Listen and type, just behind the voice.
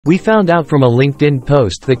We found out from a LinkedIn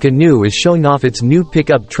post that Canoo is showing off its new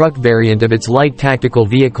pickup truck variant of its light tactical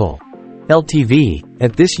vehicle, LTV,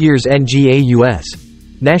 at this year's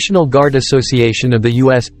NGAUS, National Guard Association of the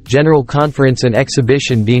U.S., General Conference and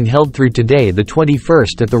exhibition being held through today the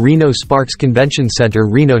 21st at the Reno Sparks Convention Center,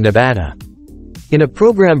 Reno, Nevada. In a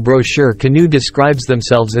program brochure, Canoo describes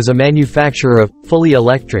themselves as a manufacturer of fully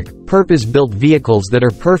electric, purpose-built vehicles that are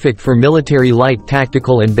perfect for military light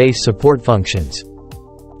tactical and base support functions.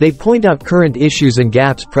 They point out current issues and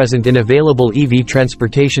gaps present in available EV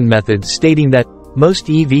transportation methods, stating that most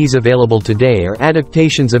EVs available today are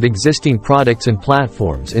adaptations of existing products and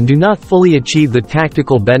platforms and do not fully achieve the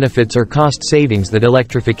tactical benefits or cost savings that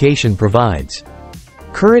electrification provides.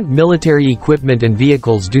 Current military equipment and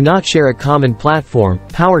vehicles do not share a common platform,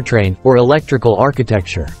 powertrain, or electrical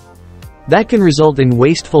architecture. That can result in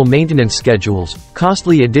wasteful maintenance schedules,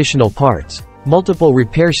 costly additional parts, multiple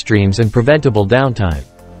repair streams and preventable downtime.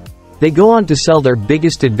 They go on to sell their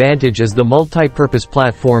biggest advantage as the MultiPurpose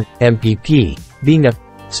Platform, MPP, being a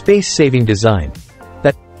space-saving design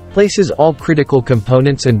that places all critical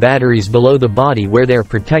components and batteries below the body where they are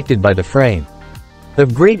protected by the frame.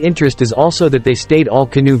 Of great interest is also that they state all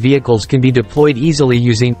Canoo vehicles can be deployed easily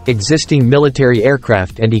using existing military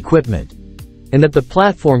aircraft and equipment, and that the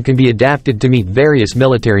platform can be adapted to meet various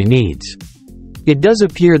military needs. It does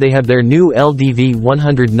appear they have their new LDV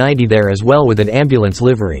 190 there as well with an ambulance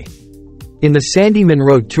livery. In the Sandy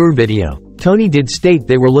Monroe tour video, Tony did state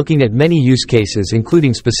they were looking at many use cases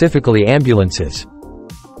including specifically ambulances.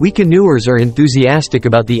 We Canooers are enthusiastic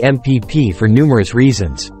about the MPP for numerous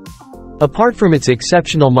reasons. Apart from its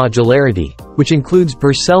exceptional modularity, which includes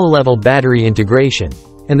per cell level battery integration,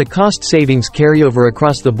 and the cost savings carryover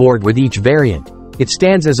across the board with each variant, it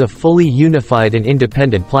stands as a fully unified and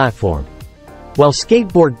independent platform. While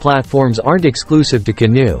skateboard platforms aren't exclusive to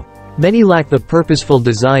Canoo, many lack the purposeful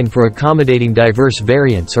design for accommodating diverse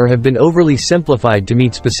variants or have been overly simplified to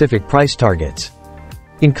meet specific price targets.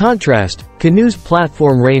 In contrast, Canoo's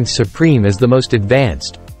platform reigns supreme as the most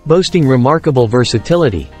advanced, boasting remarkable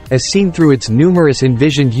versatility, as seen through its numerous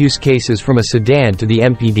envisioned use cases from a sedan to the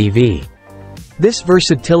MPDV. This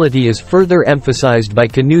versatility is further emphasized by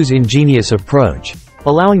Canoo's ingenious approach,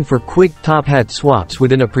 allowing for quick tophat swaps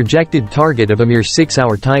within a projected target of a mere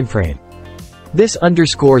 6-hour timeframe. This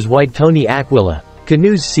underscores why Tony Aquila,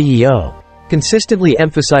 Canoo's CEO, consistently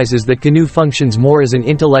emphasizes that Canoo functions more as an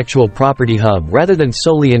intellectual property hub rather than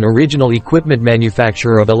solely an original equipment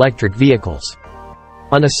manufacturer of electric vehicles.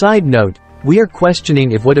 On a side note, we are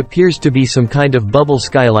questioning if what appears to be some kind of bubble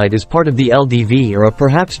Skylight is part of the LDV or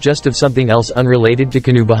perhaps just of something else unrelated to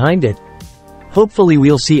Canoo behind it. Hopefully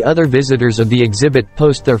we'll see other visitors of the exhibit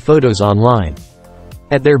post their photos online.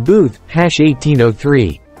 At their booth,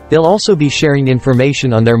 #1803, they'll also be sharing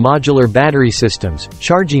information on their modular battery systems,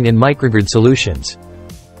 charging and microgrid solutions.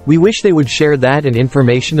 We wish they would share that and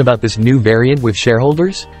information about this new variant with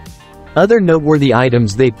shareholders. Other noteworthy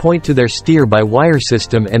items, they point to their steer-by-wire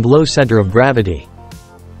system and low center of gravity.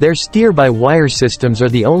 Their steer-by-wire systems are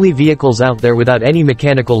the only vehicles out there without any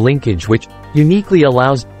mechanical linkage, which uniquely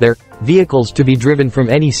allows their vehicles to be driven from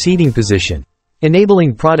any seating position,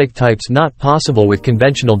 enabling product types not possible with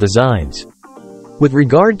conventional designs. With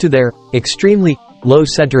regard to their extremely low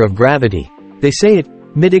center of gravity, they say it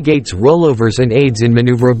mitigates rollovers and aids in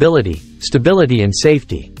maneuverability, stability and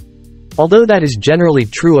safety. Although that is generally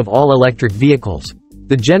true of all electric vehicles,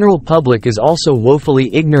 the general public is also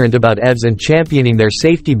woefully ignorant about EVs, and championing their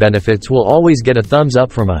safety benefits will always get a thumbs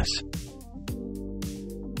up from us.